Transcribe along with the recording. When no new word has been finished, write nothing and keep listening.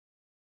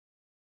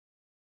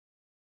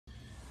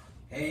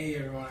Hey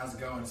everyone, how's it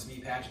going? It's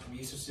me, Patrick from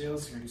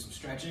Easterseals. We're gonna do some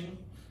stretching.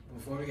 But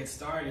before we get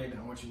started,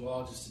 I want you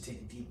all just to take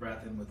a deep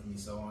breath in with me.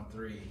 So on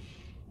three.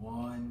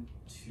 1,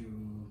 2,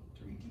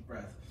 3, deep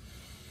breath.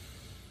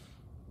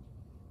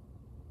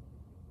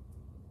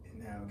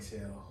 And now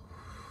exhale.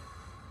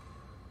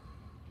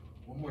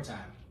 One more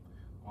time.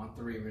 On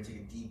three, we're gonna take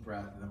a deep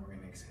breath and then we're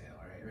gonna exhale.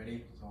 All right,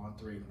 ready? So on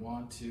three.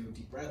 1, 2,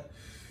 deep breath.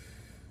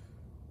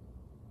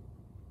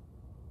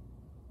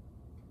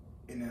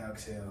 And now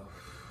exhale.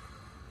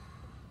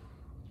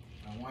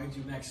 I want you to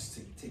do next,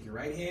 take your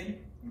right hand,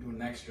 we're doing a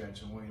neck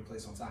stretch. I want you to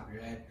place it on top of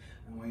your head.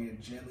 I want you to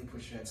gently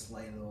push your head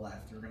slightly to the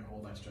left. We're gonna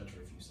hold that stretch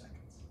for a few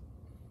seconds.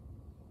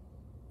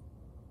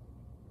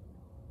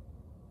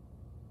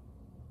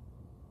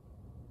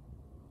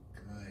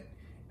 Good.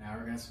 Now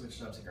we're gonna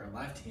switch it up, take our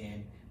left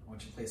hand. I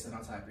want you to place that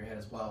on top of your head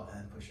as well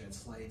and push your head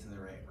slightly to the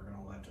right. We're gonna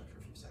hold that stretch for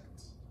a few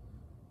seconds.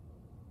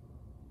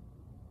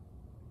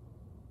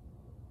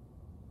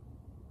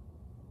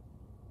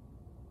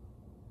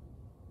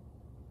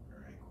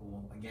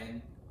 Cool.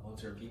 Again, I'll have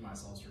to repeat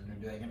myself, so we're going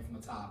to do that again from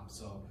the top.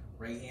 So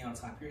right hand on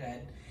top of your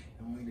head,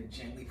 and I want you to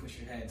gently push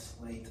your head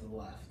slightly to the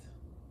left.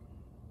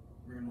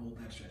 We're going to hold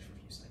that stretch for a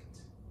few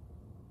seconds.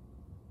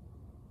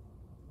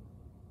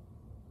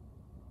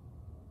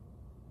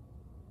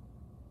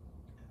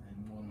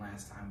 And then one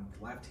last time with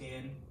the left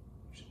hand,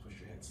 you should push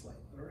your head slightly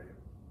to the right.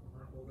 We're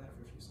going to hold that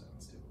for a few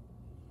seconds too.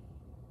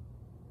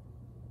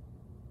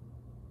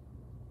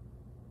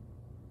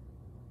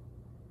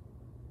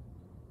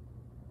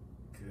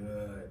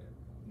 Good.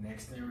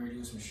 Next thing, we're going to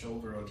do some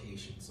shoulder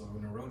rotation. So we're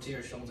going to rotate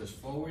our shoulders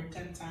forward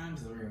 10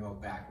 times, and then we're going to go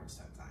backwards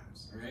 10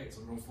 times. All right,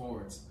 so we're going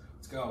forwards.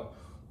 Let's go.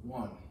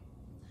 1,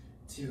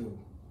 2,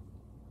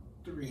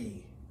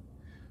 3,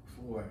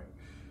 4,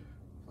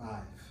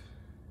 5,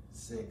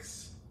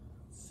 6,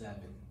 7,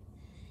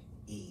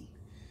 8,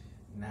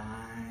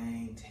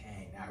 9, 10.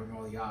 Now we're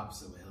going the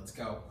opposite way. Let's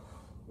go.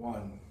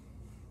 1,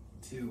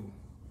 2,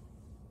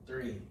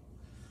 3,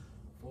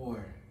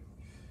 4,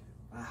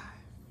 5,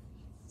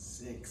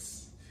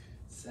 6,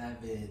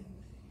 7,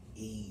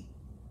 8,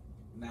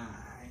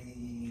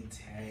 9,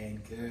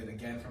 10. Good.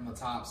 Again from the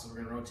top. So we're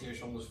going to rotate your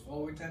shoulders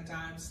forward 10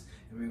 times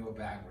and we're going to go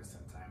backwards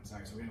 10 times. All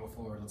right, so we're going to go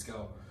forward. Let's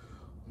go.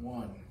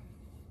 1,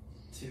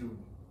 2,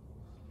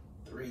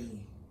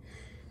 3,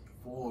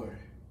 4,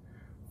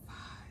 5,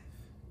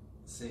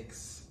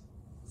 6,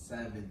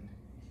 7,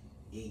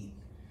 8,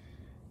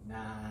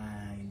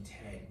 9,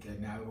 10.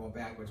 Good. Now we're going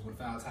backwards. One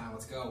final time.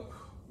 Let's go.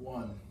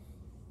 1,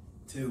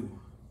 2,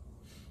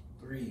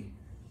 3,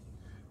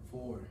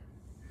 4,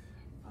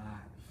 5,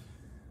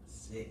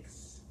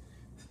 6,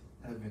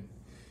 7,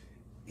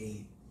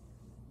 8,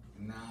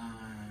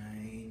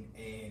 9,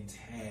 and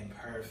 10.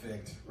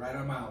 Perfect. Right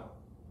arm out.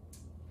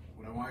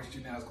 What I want you to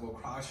do now is go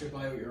across your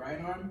belly with your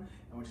right arm.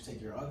 I want you to take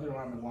your other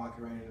arm and lock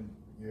it right in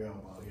your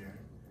elbow here.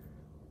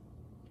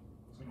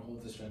 I'm going to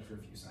hold this stretch for a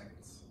few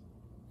seconds.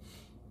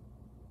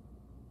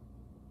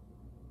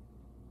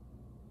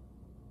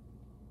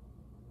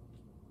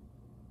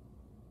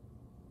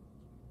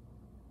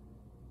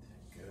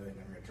 Good.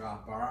 Then we're going to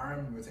drop our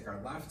arm. We're going to take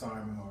our left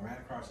arm and go right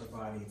across the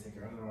body. Take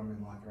our other arm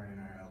and lock it right in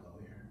our elbow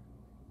here.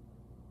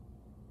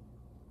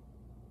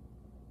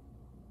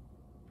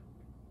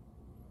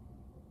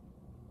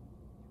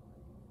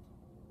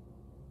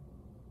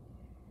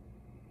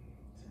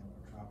 So we're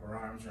going to drop our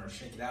arms. We're going to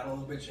shake it out a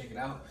little bit, shake it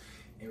out.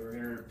 And we're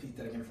going to repeat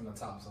that again from the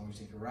top. So I'm going to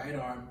take your right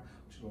arm,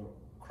 just go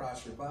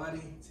across your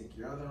body, take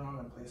your other arm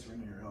and place it right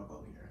in your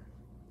elbow here.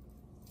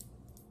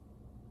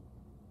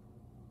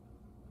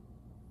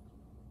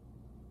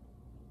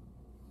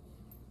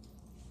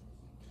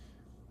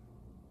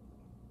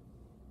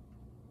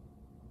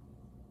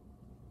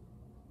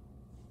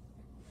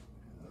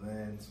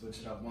 Then switch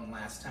it up one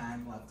last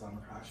time. Left arm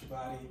across your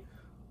body,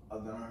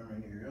 other arm right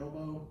near your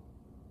elbow.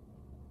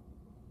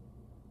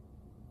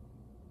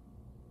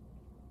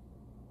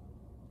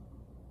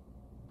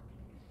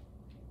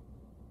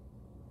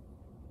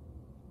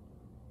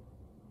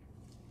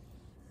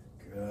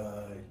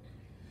 Good.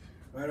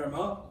 Right arm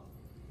up.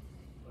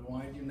 What I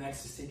want you to do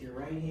next is take your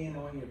right hand. I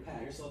want you to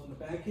pat yourself in the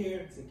back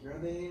here. Take your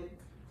other hand,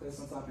 place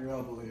it on top of your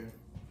elbow here.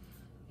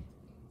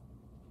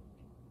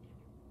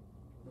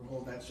 We'll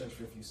hold that stretch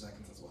for a few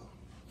seconds as well.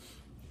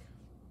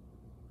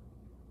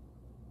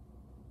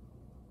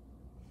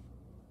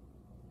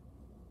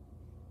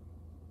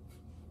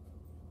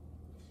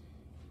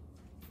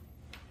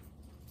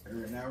 All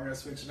right, now we're going to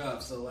switch it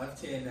up. So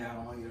left hand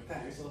now, I want you to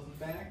pat yourself in the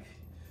back.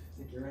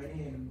 Take your right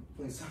hand and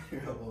place it on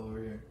your elbow over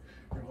here.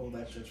 We're going to hold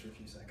that stretch for a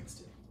few seconds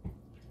too.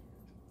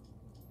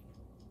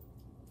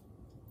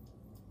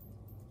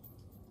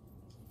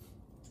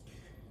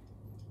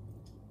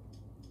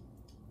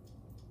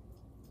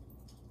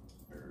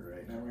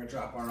 Now we're going to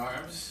drop our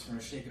arms. We're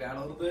going to shake it out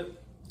a little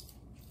bit.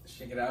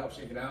 Shake it out,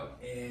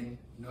 and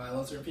I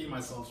love to repeat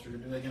myself, so we're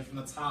going to do that again from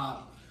the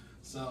top.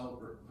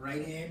 So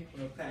right hand, we're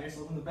going to pat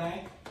yourself in the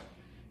back.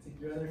 Take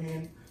your other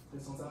hand,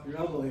 place on top of your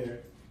elbow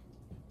here.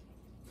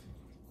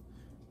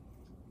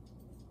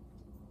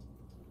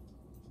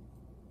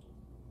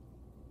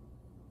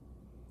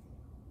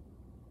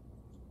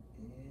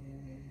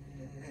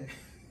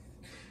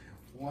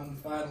 One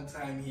final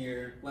time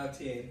here. Left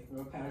hand. We're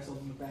gonna pat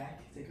ourselves in the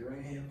back. Take your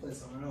right hand,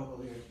 place on our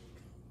elbow here.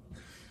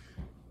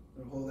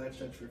 We're gonna hold that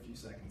stretch for a few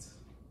seconds.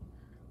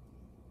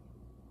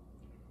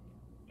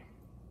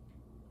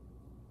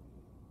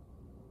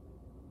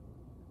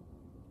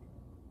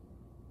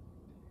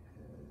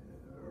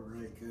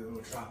 Alright, good.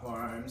 We'll drop our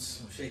arms.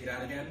 We'll shake it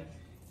out again.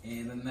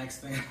 And the next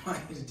thing I want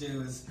you to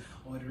do is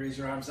I want you to raise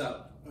your arms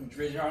up. I want you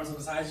to raise your arms up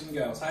as high as you can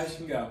go. As high as you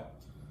can go.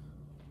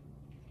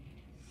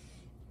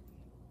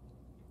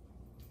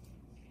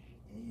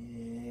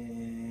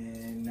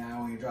 And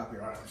now you drop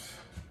your arms.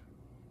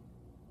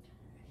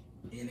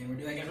 And then we're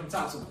doing that again from the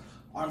top. So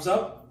arms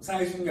up, as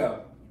high as you can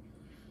go.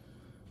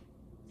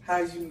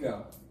 High as you can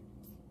go.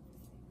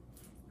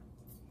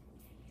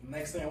 The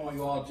next thing I want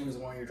you all to do is I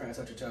want you to try to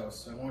touch your toes.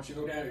 So I want you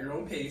to go down at your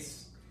own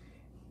pace.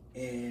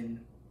 And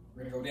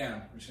we're gonna go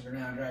down. We're just gonna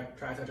go down and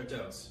try to touch our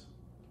toes.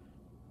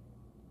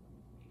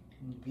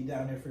 Be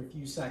down there for a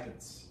few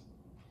seconds.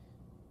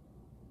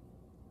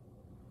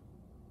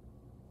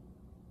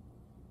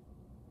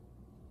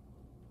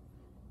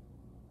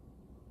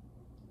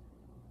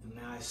 And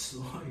now I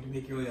want you to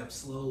make your way up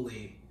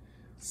slowly.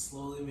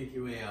 Slowly make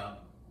your way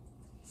up.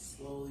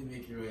 Slowly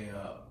make your way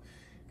up.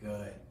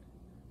 Good.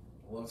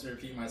 I love to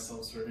repeat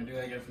myself, so we're gonna do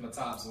that again from the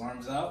top. So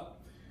arms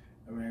up,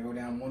 and we're gonna go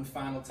down one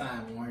final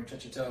time. We want you to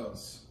touch your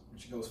toes. You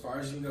should go as far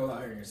as you can go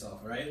without hurting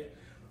yourself, right?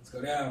 Let's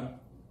go down.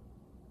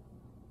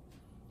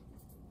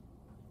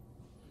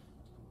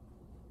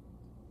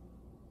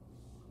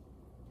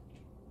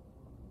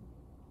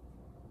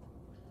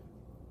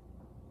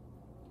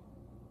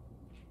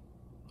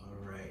 All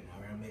right, now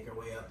we're gonna make our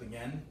way up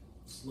again,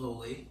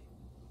 slowly.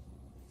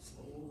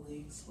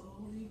 Slowly,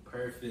 slowly.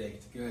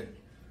 Perfect, good.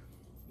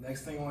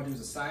 Next thing I want to do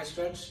is a side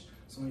stretch.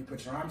 So when you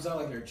put your arms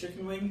out like you're a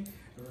chicken wing,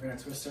 and we're going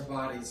to twist our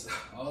bodies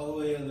all the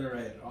way to the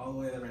right, all the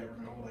way to the right. We're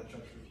going to hold that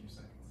stretch for a few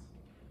seconds.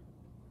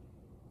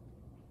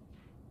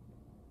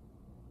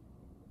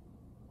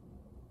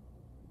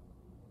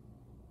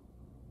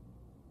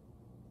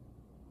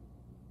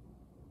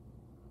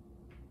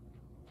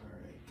 All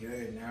right,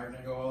 good. Now we're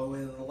going to go all the way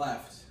to the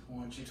left. I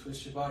want you to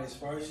twist your body as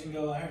far as you can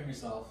go without hurting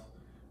yourself.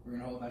 We're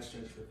going to hold that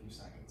stretch for a few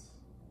seconds.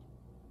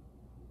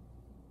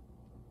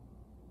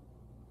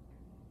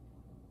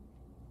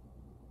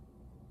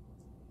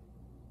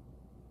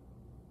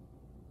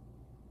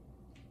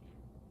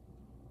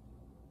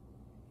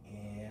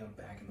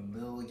 Back in the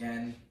middle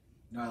again.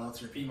 Now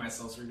let's repeat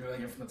myself. So we're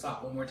doing it from the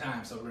top one more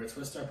time. So we're going to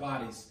twist our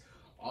bodies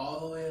all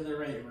the way to the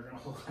right. We're going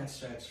to hold that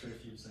stretch for a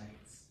few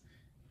seconds.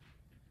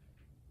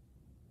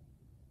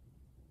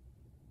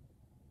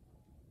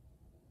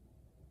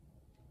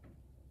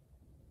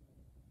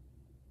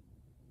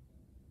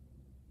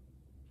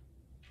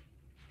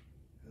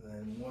 And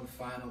then one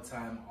final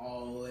time,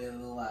 all the way to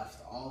the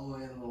left, all the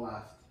way to the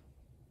left.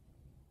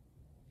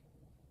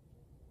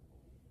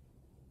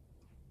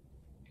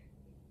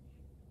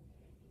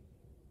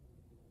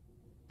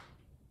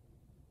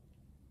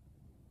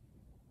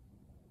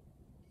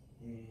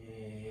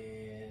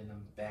 And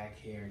I'm back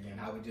here again.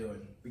 How we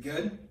doing? We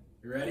good?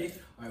 You ready?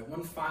 All right,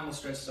 one final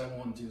stretch that I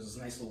want to do is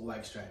this nice little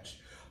leg stretch.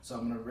 So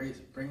I'm gonna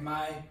bring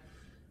my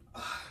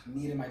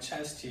knee to my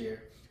chest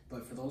here.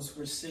 But for those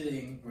who are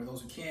sitting, or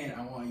those who can't,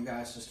 I want you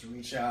guys just to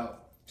reach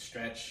out,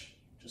 stretch,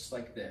 just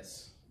like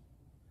this.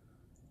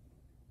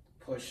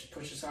 Push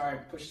as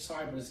hard, but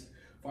as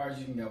far as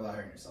you can go without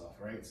hurting yourself,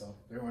 right? So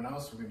for everyone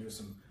else, we're gonna do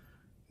some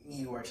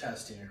knee to our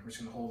chest here. We're just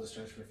gonna hold the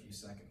stretch for a few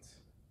seconds.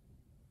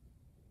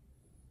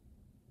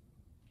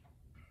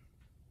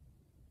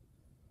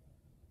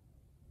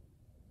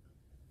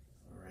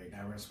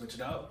 Now we're going to switch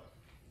it up.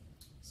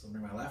 So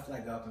bring my left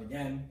leg up, and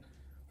again,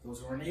 for those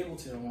who aren't able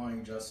to, I want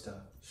you just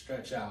to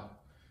stretch out,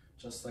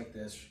 just like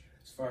this,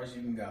 as far as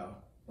you can go,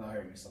 without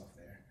hurting yourself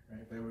there,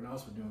 right? But everyone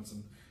else, we're doing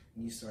some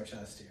knees to our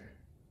chest here.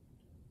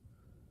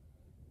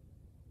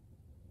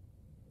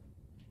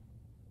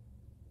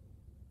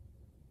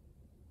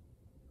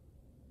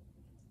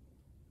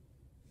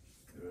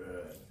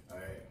 Good. All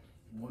right.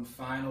 One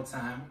final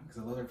time,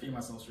 because I love to repeat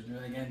myself, so we're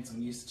doing it again, some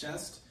knees to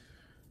chest.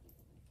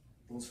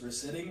 Those who are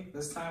sitting,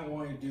 this time I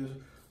want you to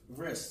do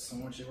wrists. I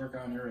want you to work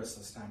on your wrists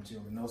this time too.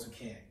 And those who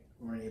can't,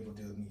 who aren't able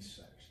to do the knee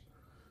stretch.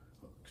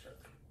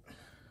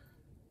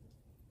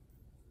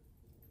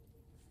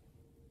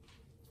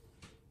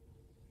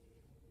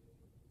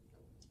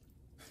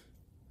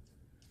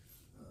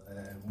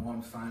 And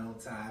one final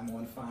time,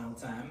 one final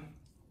time.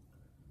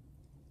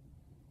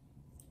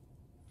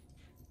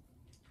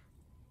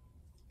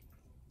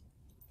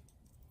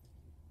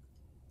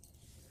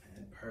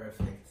 And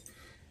perfect.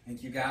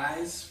 Thank you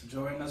guys for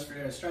joining us for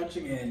your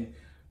stretching, and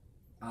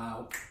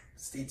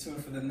stay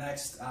tuned for the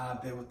next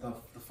bit with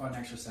the fun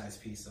exercise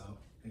piece. So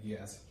thank you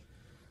guys.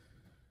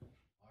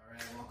 All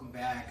right, welcome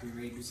back. We're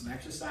ready to do some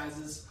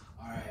exercises.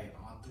 All right,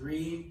 on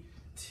 3,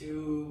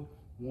 2,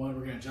 1,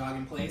 we're gonna jog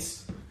in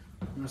place.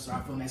 We're gonna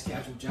start off with a nice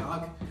casual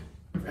jog.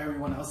 For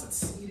everyone else that's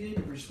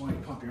seated, we're just going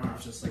to pump your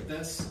arms just like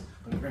this.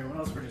 But for everyone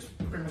else, we're just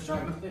pretty much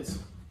jogging in place.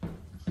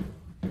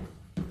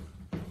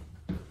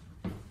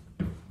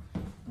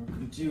 We're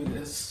going to do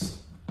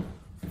this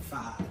for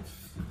 5,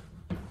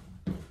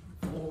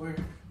 4,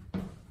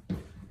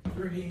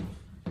 3,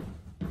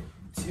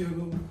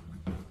 2.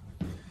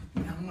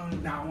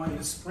 Now I want you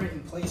to sprint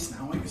in place now.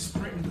 I want you to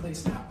sprint in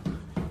place now.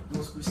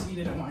 Those who are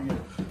seated, I want you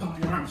to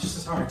pump your arms just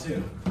as hard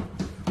too.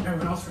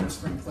 Everyone else, we're gonna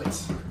sprint in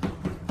place.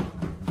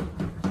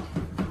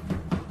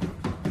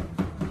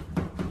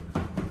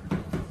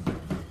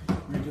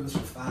 We're gonna do this for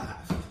 5,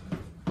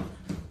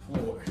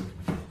 4,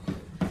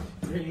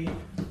 3,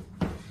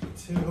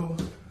 2,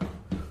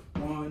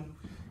 1.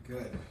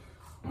 Good.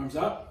 Arms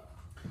up.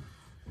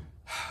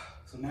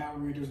 So now what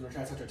we're gonna do is we're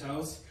gonna try to touch our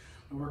toes.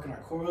 We're working our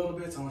core a little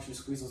bit, so I want you to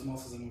squeeze those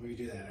muscles in when we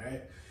do that, all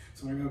right?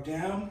 So we're gonna go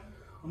down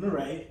on the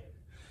right,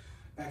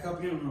 back up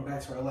again, and we're going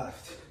back to our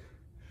left.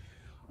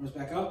 Arms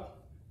back up,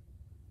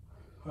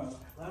 arms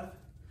back left.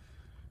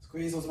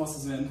 Squeeze those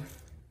muscles in.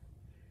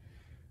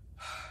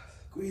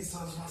 Squeeze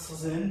those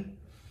muscles in.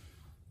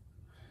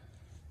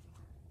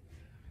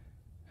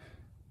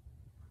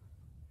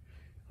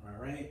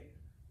 Our right,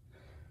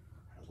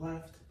 our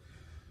left,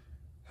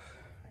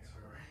 back to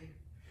our right.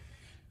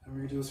 And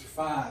we're gonna do this for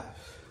 5,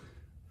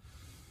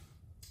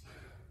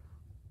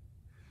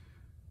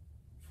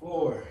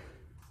 4,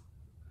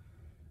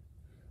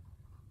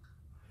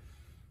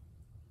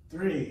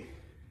 3,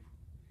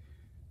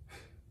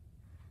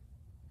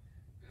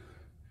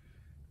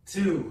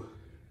 2,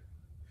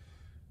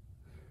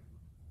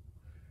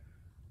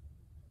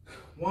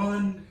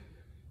 1.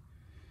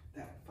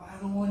 That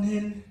final one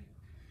in.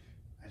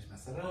 I just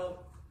messed that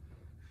up.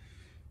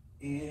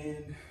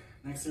 And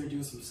next we're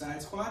doing some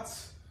side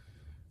squats.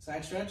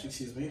 Side stretch,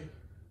 excuse me.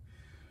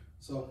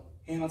 So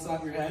hand on top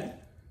of your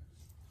head.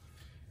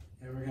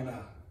 And we're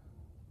gonna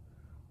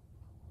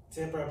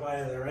tip our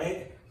body to the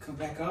right, come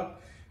back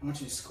up. I want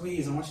you to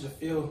squeeze, I want you to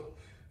feel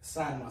the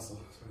side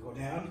muscle. So we go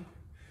down,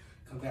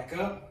 come back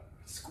up,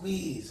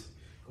 squeeze,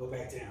 go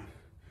back down.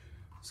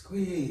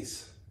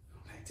 Squeeze, go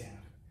back down.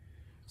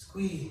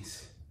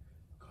 Squeeze,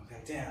 go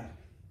back down.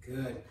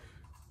 Good.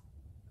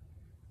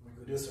 We're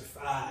gonna do this for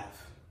 5,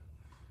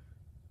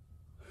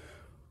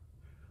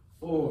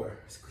 4,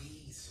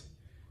 squeeze,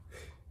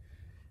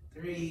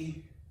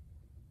 3,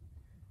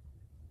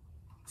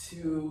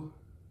 2,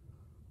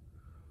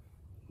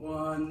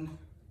 1,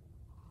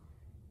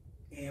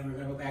 and we're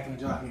gonna go back into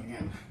jogging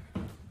again.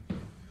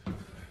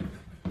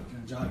 We're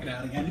gonna jog it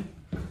out again.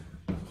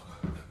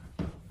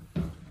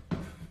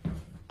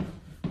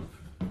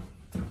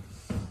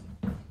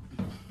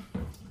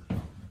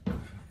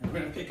 And we're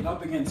gonna pick it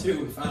up again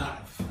too in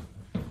 5,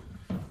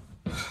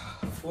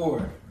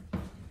 4,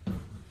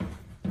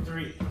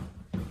 3,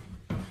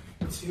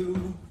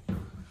 2,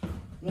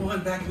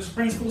 1. Back into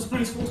sprints, full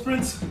sprints, full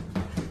sprints.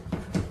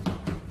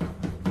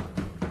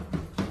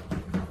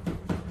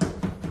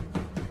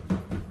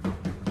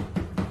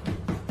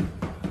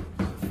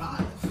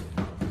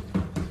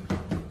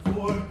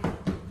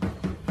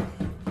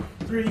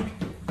 3,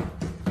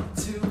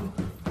 2,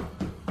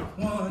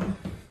 1.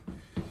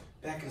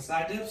 Back into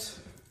side dips.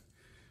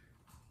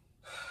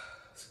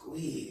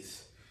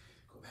 Squeeze.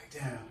 Go back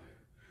down.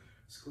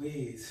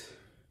 Squeeze.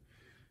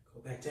 Go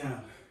back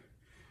down.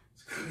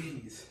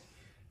 Squeeze.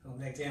 Go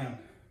back down.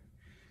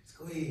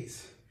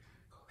 Squeeze.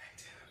 Go back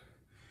down.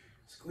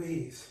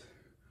 Squeeze.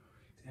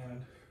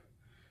 Down.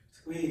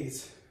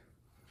 Squeeze.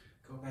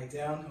 Go back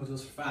down. We'll do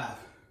this for 5,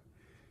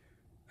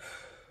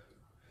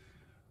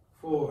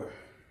 4,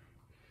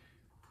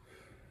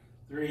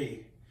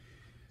 3,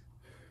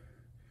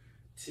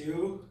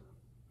 2,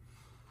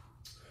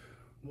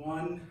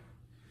 1,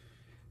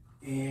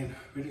 and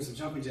we're gonna do some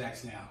jumping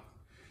jacks now.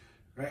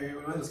 Right,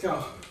 everyone, let's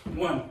go.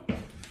 1,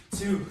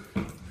 2,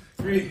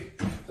 3.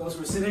 Those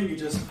who are sitting, you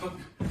just put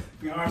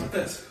your arms like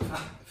this.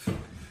 5,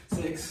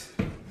 6,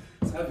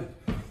 7,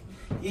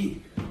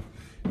 8,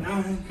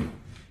 9,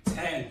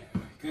 10.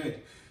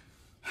 Good.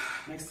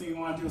 Next thing you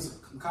want to do is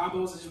some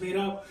combos that you made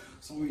up.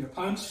 So we're gonna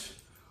punch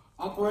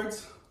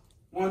upwards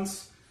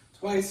once,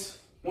 twice,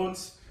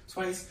 once,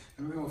 twice,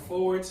 and we're going to go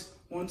forwards,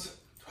 once,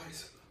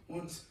 twice,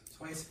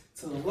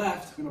 to the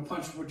left. We're going to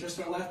punch with just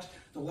our left,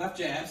 the left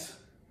jabs,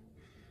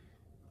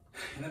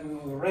 and then we're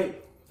going to go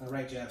the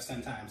right jabs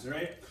 10 times, all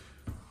right?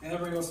 And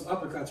then we're going to go some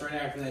uppercuts right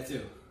after that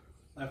too,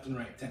 left and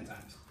right 10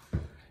 times.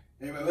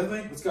 Everybody with me?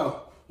 Let's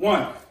go.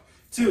 1,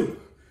 2,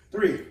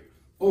 3,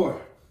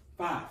 4,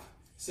 5,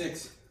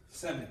 6,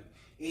 7,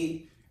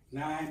 8,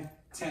 9,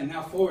 10.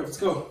 Now forward, let's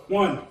go.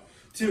 1,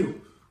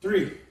 2,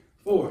 3,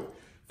 4,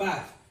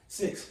 5,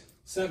 6,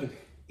 7,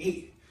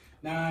 8,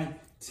 9,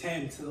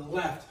 10. To the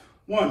left.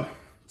 1,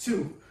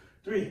 2,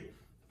 3,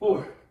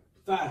 4,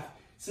 5,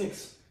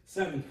 6,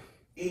 7,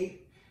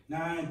 8,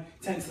 9,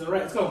 10. To the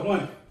right. Let's go.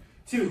 1,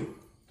 2,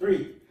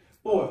 3,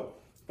 4,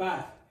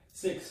 5,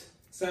 6,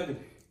 7,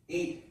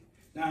 8,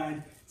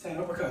 9, 10.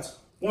 Uppercuts.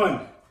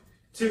 1,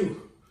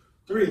 2,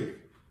 3,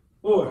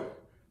 4,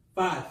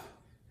 5,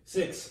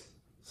 6,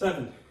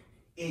 7,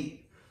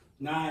 8,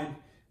 9,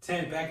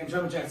 10. Back in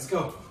jumping jacks. Let's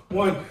go.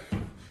 1,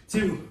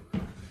 2,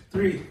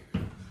 3,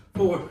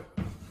 4,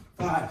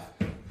 5,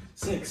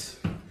 6,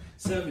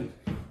 7,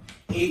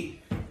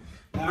 8,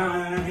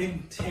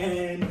 9,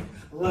 10,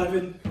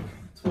 11,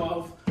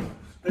 12,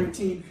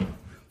 13,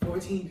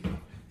 14,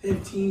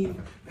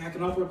 15. Back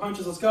and upward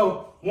punches. Let's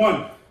go.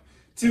 1,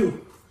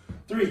 2,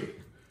 3,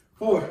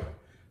 4,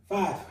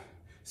 5,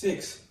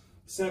 6,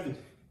 7,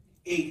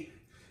 8,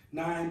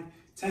 9,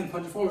 10.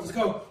 Punch it forward. Let's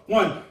go.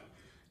 1,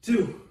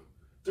 2,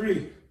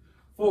 3,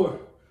 4,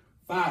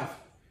 5,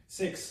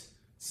 6,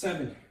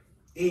 7,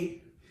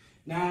 8,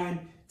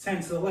 9,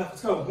 10. To the left.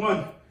 Let's go.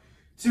 1,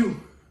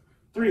 2,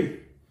 3,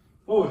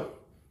 4,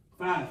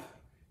 5,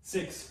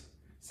 6,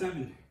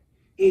 7,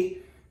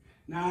 8,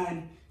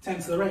 9,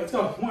 10. To the right. Let's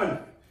go. 1,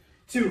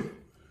 2,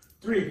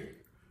 3,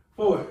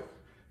 4,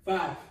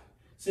 5,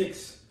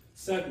 6,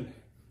 7,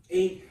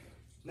 8,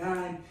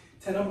 9,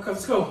 10. Uppercuts.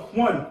 Let's go.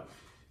 1,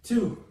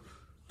 2,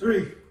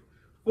 3,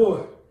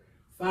 4,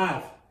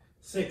 5,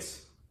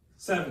 6,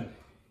 7,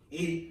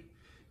 8,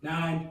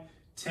 9,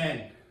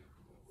 10.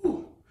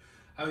 Whew.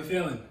 How we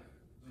feeling?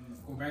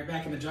 Go right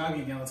back into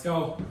jogging again. Let's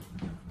go.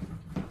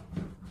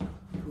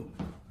 Ooh.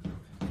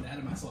 Get ahead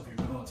of myself here.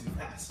 I'm going too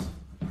fast.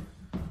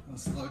 I'll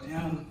slow it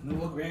down, and then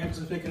we'll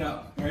gradually pick it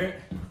up. All right?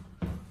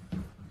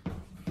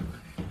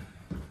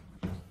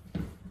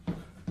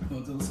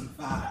 We'll do this in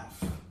 5,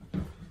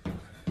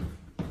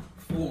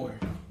 4,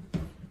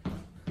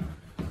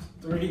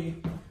 3,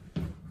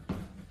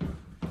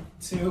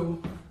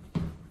 2,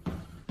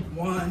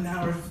 1.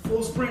 Now we're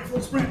full sprint,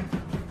 full sprint.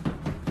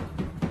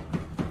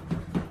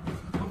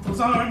 Up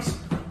those arms.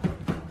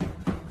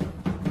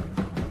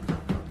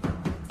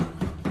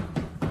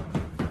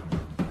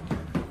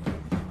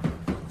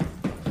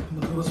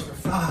 We'll do this for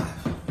 5,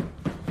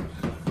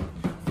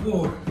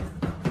 4,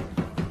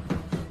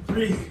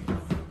 3,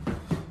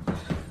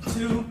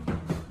 2,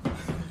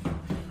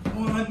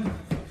 1.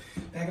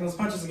 Back in those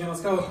punches again.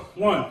 Let's go.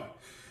 1,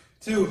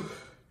 2,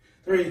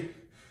 3,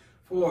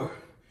 4,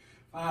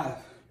 5,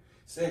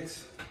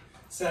 6,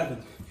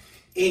 7,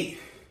 8,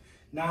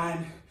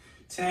 9,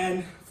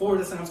 10. Forward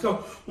this time. Let's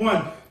go.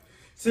 1,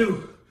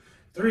 2,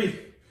 3,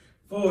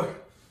 4,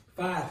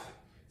 5,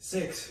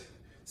 6,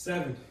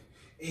 7,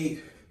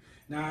 8,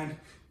 9,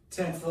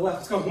 10. To the left.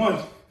 Let's go.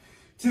 1,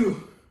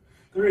 2,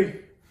 3,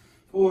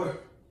 4,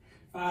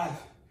 5,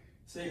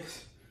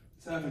 6,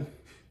 7,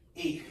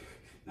 8,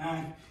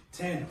 9,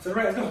 10. To the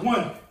right. Let's go.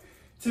 1,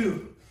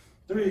 2,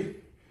 3,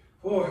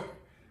 4,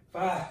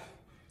 5,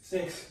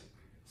 6,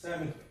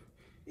 7,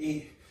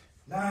 8,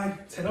 9,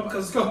 10. Uppercuts.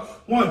 Let's go.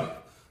 1,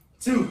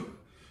 2,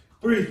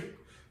 3,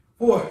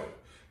 4,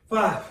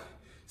 5,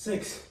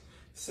 6,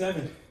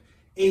 7,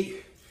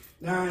 8,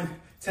 9,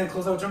 10.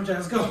 Close out jump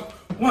jacks. Let's go.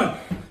 1,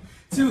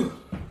 2,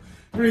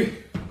 3,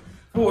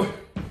 4,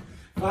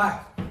 5,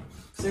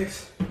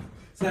 6,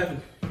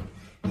 7,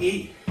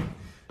 8,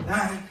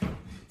 9,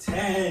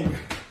 10.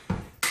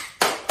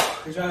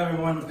 Good job,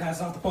 everyone.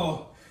 Pass off the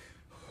ball.